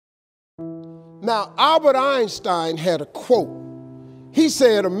Now, Albert Einstein had a quote. He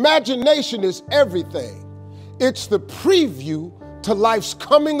said, imagination is everything. It's the preview to life's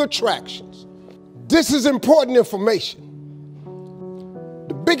coming attractions. This is important information.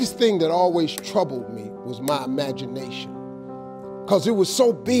 The biggest thing that always troubled me was my imagination, because it was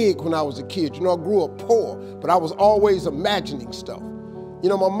so big when I was a kid. You know, I grew up poor, but I was always imagining stuff. You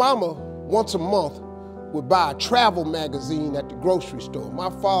know, my mama, once a month, would buy a travel magazine at the grocery store. My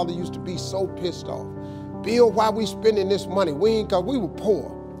father used to be so pissed off. Bill, why we spending this money? We were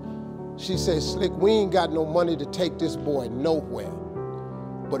poor. She said, Slick, we ain't got no money to take this boy nowhere.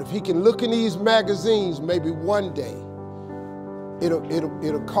 But if he can look in these magazines, maybe one day,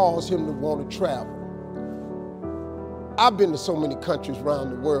 it'll cause him to want to travel. I've been to so many countries around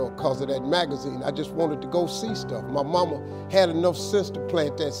the world because of that magazine. I just wanted to go see stuff. My mama had enough sense to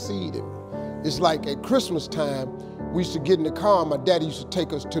plant that seed in me. It's like at Christmas time, we used to get in the car, and my daddy used to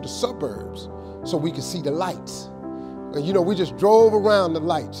take us to the suburbs so we could see the lights. And you know, we just drove around the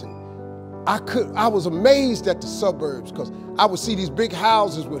lights. And I was amazed at the suburbs, because I would see these big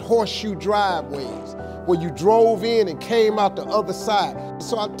houses with horseshoe driveways where you drove in and came out the other side.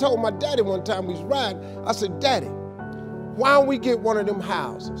 So I told my daddy one time we was riding, I said, Daddy, why don't we get one of them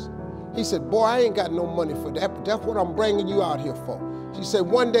houses? He said, boy, I ain't got no money for that, but that's what I'm bringing you out here for. She said,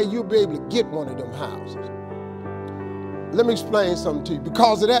 one day you'll be able to get one of them houses. Let me explain something to you.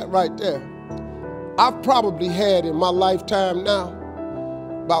 Because of that right there, I've probably had in my lifetime now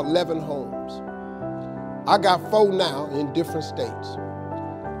about 11 homes. I got 4 now in different states.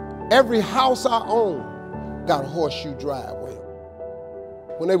 Every house I own got a horseshoe driveway.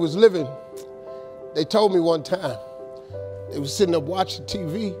 When they was living, they told me one time, they was sitting up watching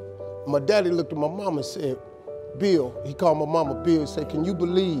TV. My daddy looked at my mama and said, Bill, he called my mama Bill, he said, can you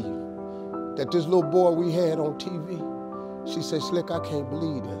believe that this little boy we had on TV? She said, Slick, I can't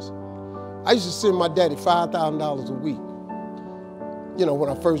believe this. I used to send my daddy $5,000 a week. You know, when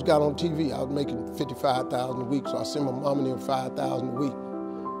I first got on TV, I was making $55,000 a week, so I sent my mom and them $5,000 a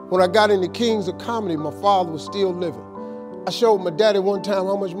week. When I got into Kings of Comedy, my father was still living. I showed my daddy one time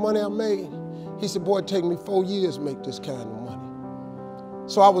how much money I made. He said, boy, it take me 4 years to make this kind of money.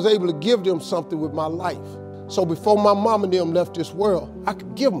 So I was able to give them something with my life. So before my mom and them left this world, I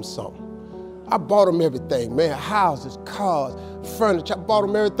could give them something. I bought them everything, man, houses, cars, furniture. I bought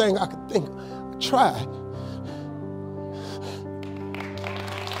them everything I could think of. I tried.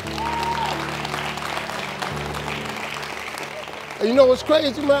 And you know what's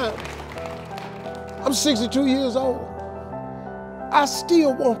crazy, man? I'm 62 years old. I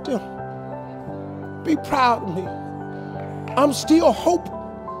still want them to be proud of me. I'm still hoping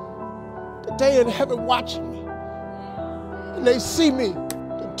that they in heaven watching me, and they see me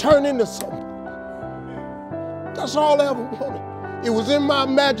and turn into something. That's all I ever wanted. It was in my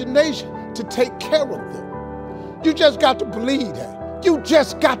imagination to take care of them. You just got to believe that. You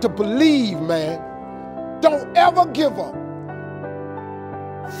just got to believe, man. Don't ever give up.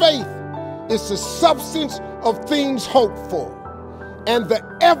 Faith is the substance of things hoped for and the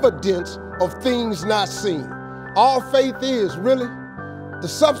evidence of things not seen. All faith is, really, the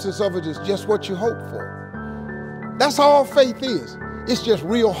substance of it is just what you hope for. That's all faith is. It's just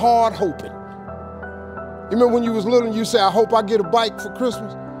real hard hoping. You remember when you was little and you said, I hope I get a bike for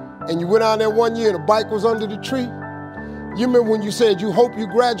Christmas? And you went out there one year and the bike was under the tree? You remember when you said you hope you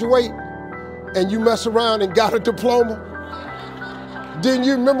graduate and you mess around and got a diploma? Didn't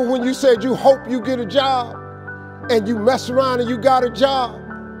you remember when you said you hope you get a job and you mess around and you got a job?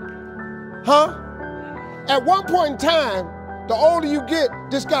 Huh? At one point in time, the older you get,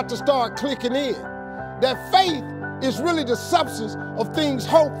 this got to start clicking in. That faith is really the substance of things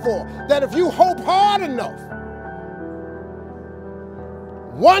hoped for. That if you hope hard enough,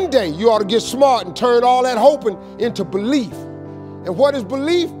 one day you ought to get smart and turn all that hoping into belief. And what is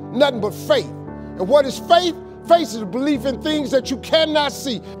belief? Nothing but faith. And what is faith? Faith is belief in things that you cannot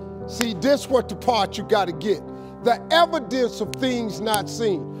see. See, this what the part you got to get. The evidence of things not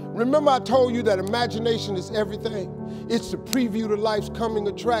seen. Remember I told you that imagination is everything? It's the preview to life's coming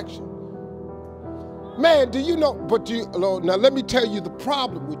attraction. Man, do you know, now let me tell you the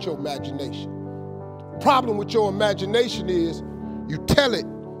problem with your imagination. The problem with your imagination is you tell it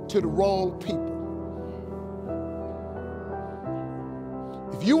to the wrong people.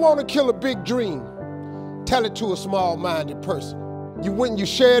 If you want to kill a big dream, tell it to a small-minded person. You went and you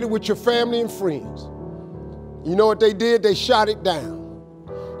shared it with your family and friends. You know what they did? They shot it down.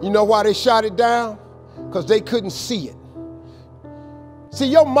 You know why they shot it down? Because they couldn't see it. See,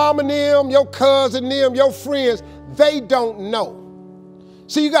 your mom and them, your cousin them, your friends, they don't know.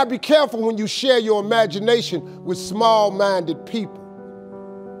 See, you got to be careful when you share your imagination with small-minded people.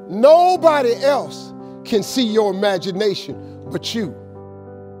 Nobody else can see your imagination but you.